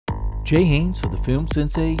Jay Haynes of the Film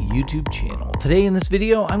Sensei YouTube channel. Today in this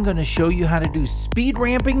video, I'm going to show you how to do speed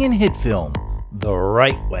ramping in HitFilm the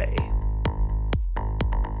right way.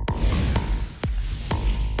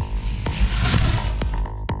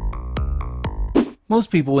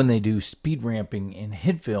 Most people, when they do speed ramping in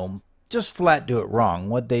HitFilm, just flat do it wrong.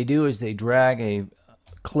 What they do is they drag a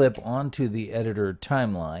clip onto the editor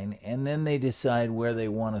timeline, and then they decide where they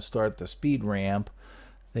want to start the speed ramp.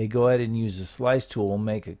 They go ahead and use the slice tool,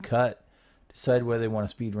 make a cut, decide where they want to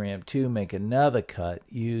speed ramp to, make another cut,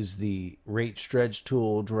 use the rate stretch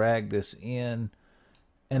tool, drag this in,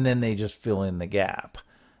 and then they just fill in the gap.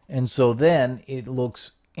 And so then it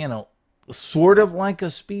looks, sort of like a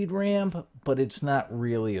speed ramp, but it's not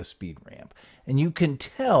really a speed ramp. And you can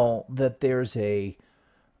tell that there's a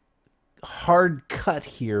hard cut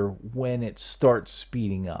here when it starts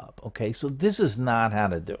speeding up. Okay, so this is not how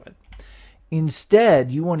to do it.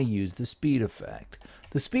 Instead, you want to use the speed effect.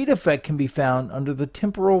 The speed effect can be found under the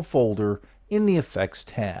temporal folder in the effects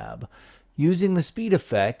tab. Using the speed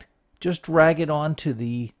effect, just drag it onto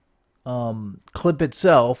the clip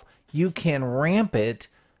itself. You can ramp it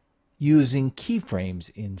using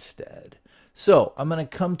keyframes instead. So I'm going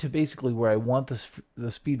to come to basically where I want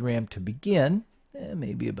the speed ramp to begin,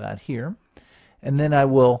 maybe about here, and then I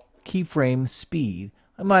will keyframe speed.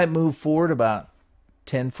 I might move forward about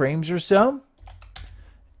 10 frames or so,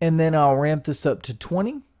 and then I'll ramp this up to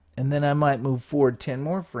 20, and then I might move forward 10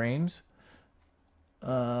 more frames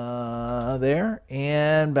there,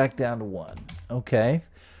 and back down to 1. Okay,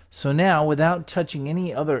 so now without touching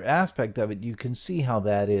any other aspect of it, you can see how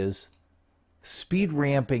that is speed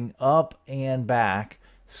ramping up and back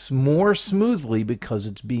more smoothly because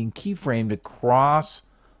it's being keyframed across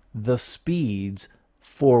the speeds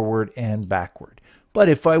forward and backward. But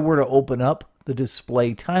if I were to open up the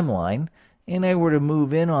display timeline and I were to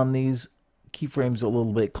move in on these keyframes a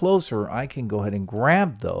little bit closer, I can go ahead and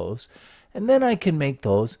grab those, and then I can make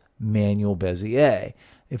those manual Bezier.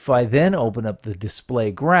 If I then open up the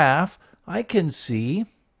display graph, I can see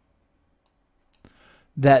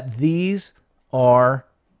that these are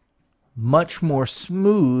much more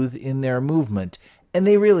smooth in their movement, and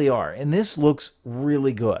they really are, and this looks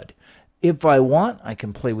really good. If I want, I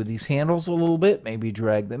can play with these handles a little bit, maybe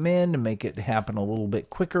drag them in to make it happen a little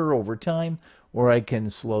bit quicker over time, or I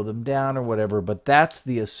can slow them down or whatever, but that's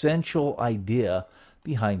the essential idea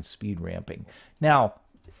behind speed ramping. Now,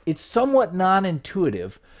 it's somewhat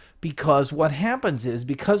non-intuitive because what happens is,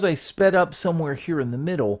 because I sped up somewhere here in the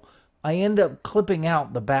middle, I end up clipping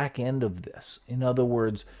out the back end of this. In other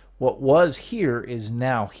words, what was here is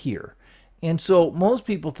now here. And so most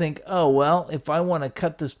people think, oh, well, if I want to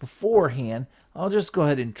cut this beforehand, I'll just go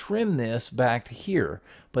ahead and trim this back to here.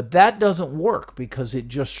 But that doesn't work because it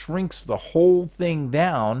just shrinks the whole thing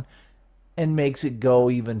down and makes it go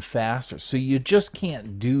even faster. So you just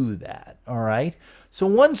can't do that, all right? So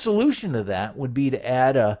one solution to that would be to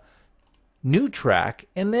add a new track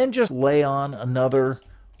and then just lay on another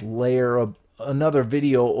layer of another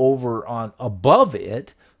video over on above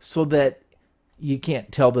it so that you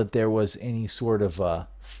can't tell that there was any sort of a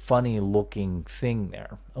funny looking thing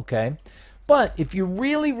there, okay? But if you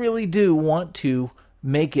really do want to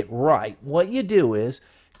make it right, what you do is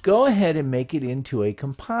go ahead and make it into a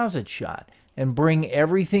composite shot and bring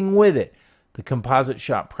everything with it. The composite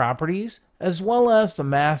shot properties, as well as the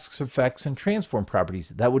masks, effects, and transform properties.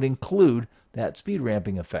 That would include that speed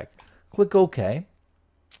ramping effect. Click OK.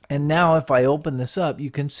 And now if I open this up, you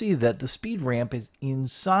can see that the speed ramp is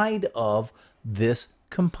inside of this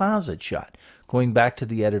composite shot. Going back to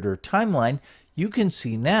the editor timeline, you can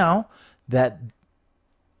see now that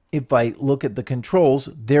if I look at the controls,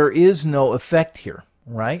 there is no effect here,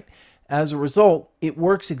 right? As a result, it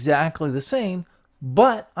works exactly the same,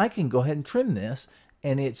 but I can go ahead and trim this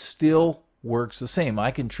and it still works the same.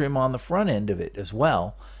 I can trim on the front end of it as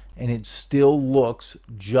well, and it still looks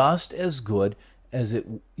just as good as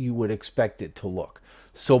you would expect it to look.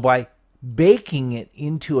 So by baking it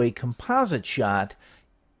into a composite shot,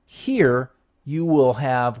 here you will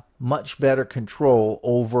have much better control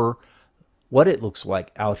over what it looks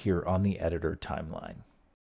like out here on the editor timeline.